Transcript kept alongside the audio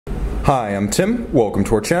Hi, I'm Tim. Welcome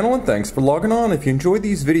to our channel and thanks for logging on. If you enjoyed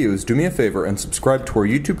these videos, do me a favor and subscribe to our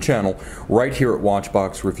YouTube channel right here at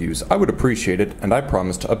Watchbox Reviews. I would appreciate it, and I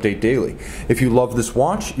promise to update daily. If you love this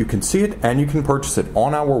watch, you can see it and you can purchase it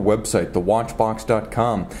on our website,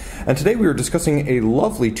 thewatchbox.com. And today we are discussing a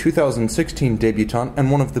lovely 2016 debutante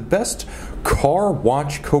and one of the best car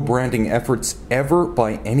watch co-branding efforts ever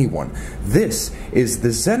by anyone. This is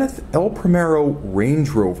the Zenith El Primero Range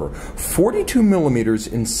Rover,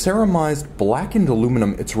 42mm in ceramized blackened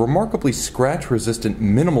aluminum. It's a remarkably scratch-resistant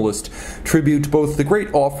minimalist tribute to both the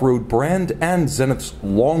great off-road brand and Zenith's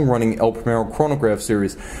long-running El Primero Chronograph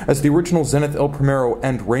series, as the original Zenith El Primero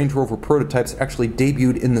and Range Rover prototypes actually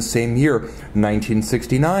debuted in the same year,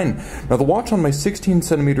 1969. Now the watch on my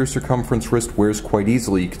 16cm circumference wrist wears quite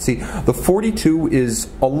easily. You can see the 42 is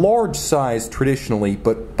a large size traditionally,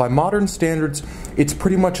 but by modern standards, it's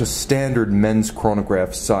pretty much a standard men's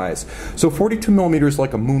chronograph size. So 42mm is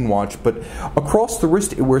like a moon watch, but across the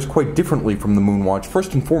wrist it wears quite differently from the moon watch,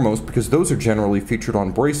 first and foremost because those are generally featured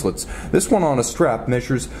on bracelets. This one on a strap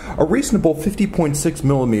measures a reasonable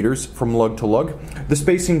 50.6mm from lug to lug. The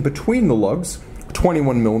spacing between the lugs,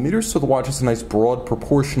 21mm, so the watch has a nice broad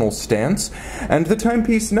proportional stance, and the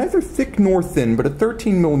timepiece neither thick nor thin, but at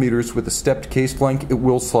 13mm with a stepped case flank, it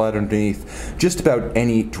will slide underneath just about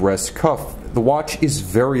any dress cuff. The watch is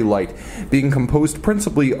very light, being composed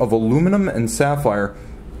principally of aluminum and sapphire.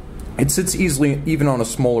 It sits easily even on a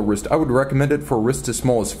smaller wrist. I would recommend it for a wrist as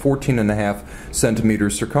small as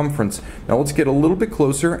 14.5cm circumference. Now let's get a little bit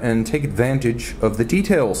closer and take advantage of the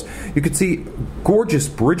details. You can see gorgeous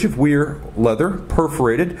bridge of wear leather,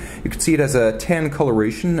 perforated. You can see it has a tan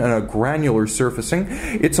coloration and a granular surfacing.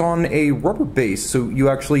 It's on a rubber base, so you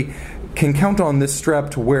actually can count on this strap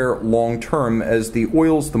to wear long term, as the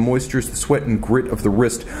oils, the moistures, the sweat and grit of the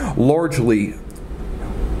wrist largely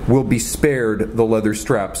will be spared the leather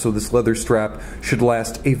strap, so this leather strap should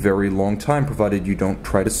last a very long time, provided you don't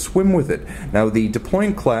try to swim with it. Now the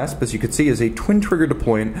deployant clasp, as you can see, is a twin trigger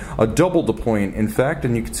deployant, a double deployant in fact,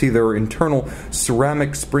 and you can see there are internal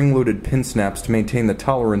ceramic spring-loaded pin snaps to maintain the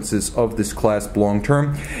tolerances of this clasp long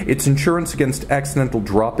term. It's insurance against accidental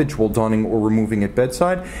droppage while donning or removing at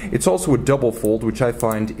bedside. It's also a double fold, which I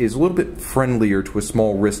find is a little bit friendlier to a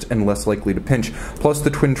small wrist and less likely to pinch. Plus the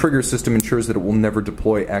twin trigger system ensures that it will never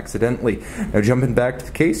deploy accidentally. Now jumping back to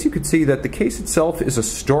the case, you can see that the case itself is a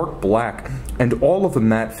stark black and all of a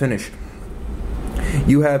matte finish.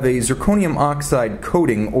 You have a zirconium oxide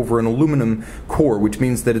coating over an aluminum core, which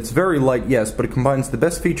means that it's very light, yes, but it combines the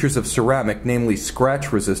best features of ceramic, namely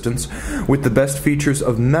scratch resistance, with the best features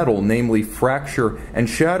of metal, namely fracture and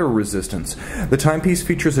shatter resistance. The timepiece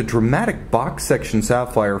features a dramatic box section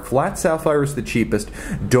sapphire. Flat sapphire is the cheapest,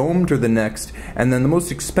 domed are the next, and then the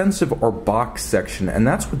most expensive are box section, and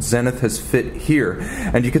that's what Zenith has fit here.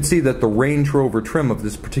 And you can see that the Range Rover trim of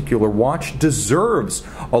this particular watch deserves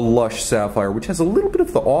a lush sapphire, which has a little bit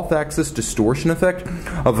of the off-axis distortion effect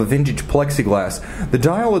of a vintage plexiglass. The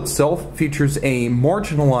dial itself features a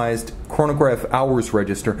marginalized chronograph hours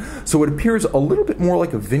register, so it appears a little bit more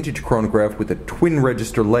like a vintage chronograph with a twin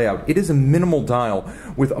register layout. It is a minimal dial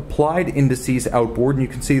with applied indices outboard, and you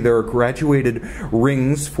can see there are graduated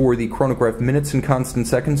rings for the chronograph minutes and constant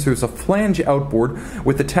seconds. There's a flange outboard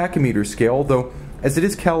with a tachymeter scale, though as it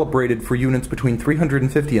is calibrated for units between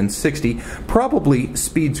 350 and 60, probably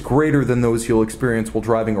speeds greater than those you'll experience while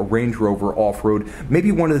driving a Range Rover off-road,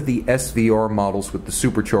 maybe one of the SVR models with the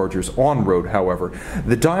superchargers on-road, however.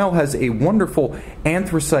 The dial has a wonderful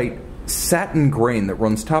anthracite satin grain that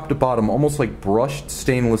runs top to bottom, almost like brushed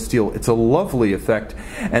stainless steel. It's a lovely effect,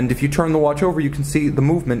 and if you turn the watch over, you can see the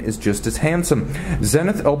movement is just as handsome.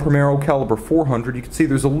 Zenith El Primero caliber 400, you can see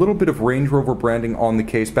there's a little bit of Range Rover branding on the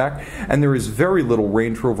case back, and there is very little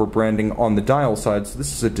Range Rover branding on the dial side, so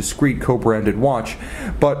this is a discrete co-branded watch.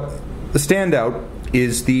 But the standout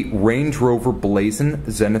is the Range Rover blazon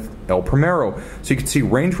Zenith El Primero. So you can see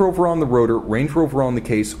Range Rover on the rotor, Range Rover on the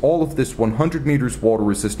case, all of this 100 meters water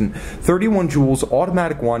resistant, 31 joules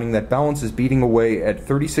automatic winding that balances beating away at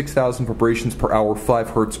 36,000 vibrations per hour, 5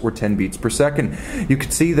 hertz or 10 beats per second. You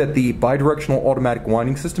can see that the bidirectional automatic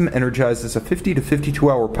winding system energizes a 50 to 52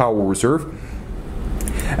 hour power reserve.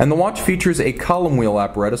 And the watch features a column wheel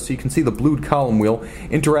apparatus, so you can see the blued column wheel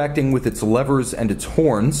interacting with its levers and its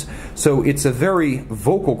horns. So it's a very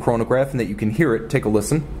vocal chronograph in that you can hear it. Take a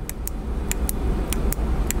listen.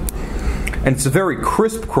 And it's a very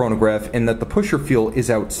crisp chronograph in that the pusher feel is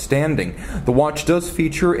outstanding. The watch does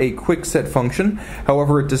feature a quick set function,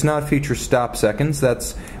 however it does not feature stop seconds.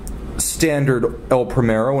 That's standard El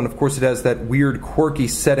Primero, and of course it has that weird quirky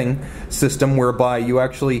setting system whereby you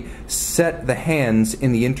actually set the hands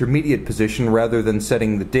in the intermediate position rather than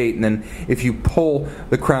setting the date, and then if you pull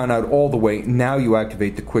the crown out all the way, now you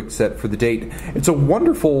activate the quick set for the date. It's a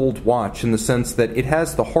wonderful old watch in the sense that it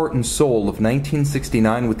has the heart and soul of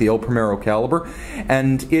 1969 with the El Primero caliber,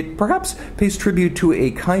 and it perhaps pays tribute to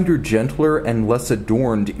a kinder, gentler, and less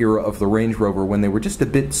adorned era of the Range Rover when they were just a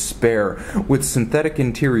bit spare, with synthetic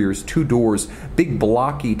interiors, 2 doors, big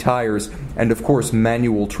blocky tires, and of course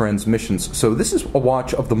manual transmissions. So this is a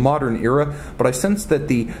watch of the modern era, but I sense that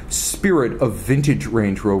the spirit of vintage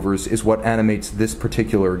Range Rovers is what animates this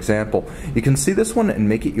particular example. You can see this one and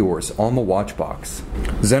make it yours on the watch box.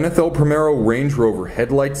 Zenith El Primero Range Rover,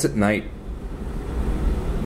 headlights at night.